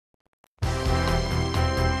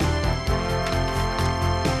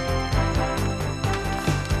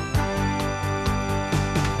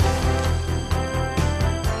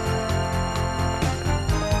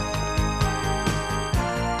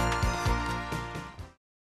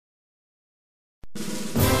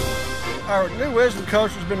Our new Wisdom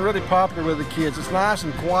Coaster has been really popular with the kids. It's nice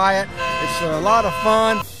and quiet. It's a lot of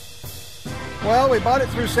fun. Well, we bought it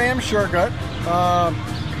through Sam Shergut,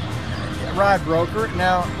 ride broker.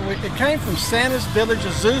 Now, it came from Santa's Village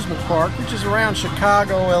Amusement Park, which is around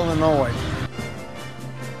Chicago, Illinois.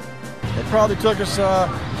 It probably took us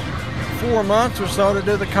 4 months or so to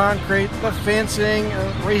do the concrete, the fencing,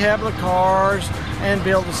 rehab the cars, and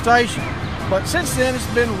build the station. But since then,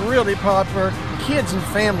 it's been really popular. Kids and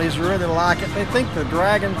families really like it. They think the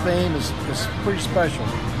dragon theme is pretty special.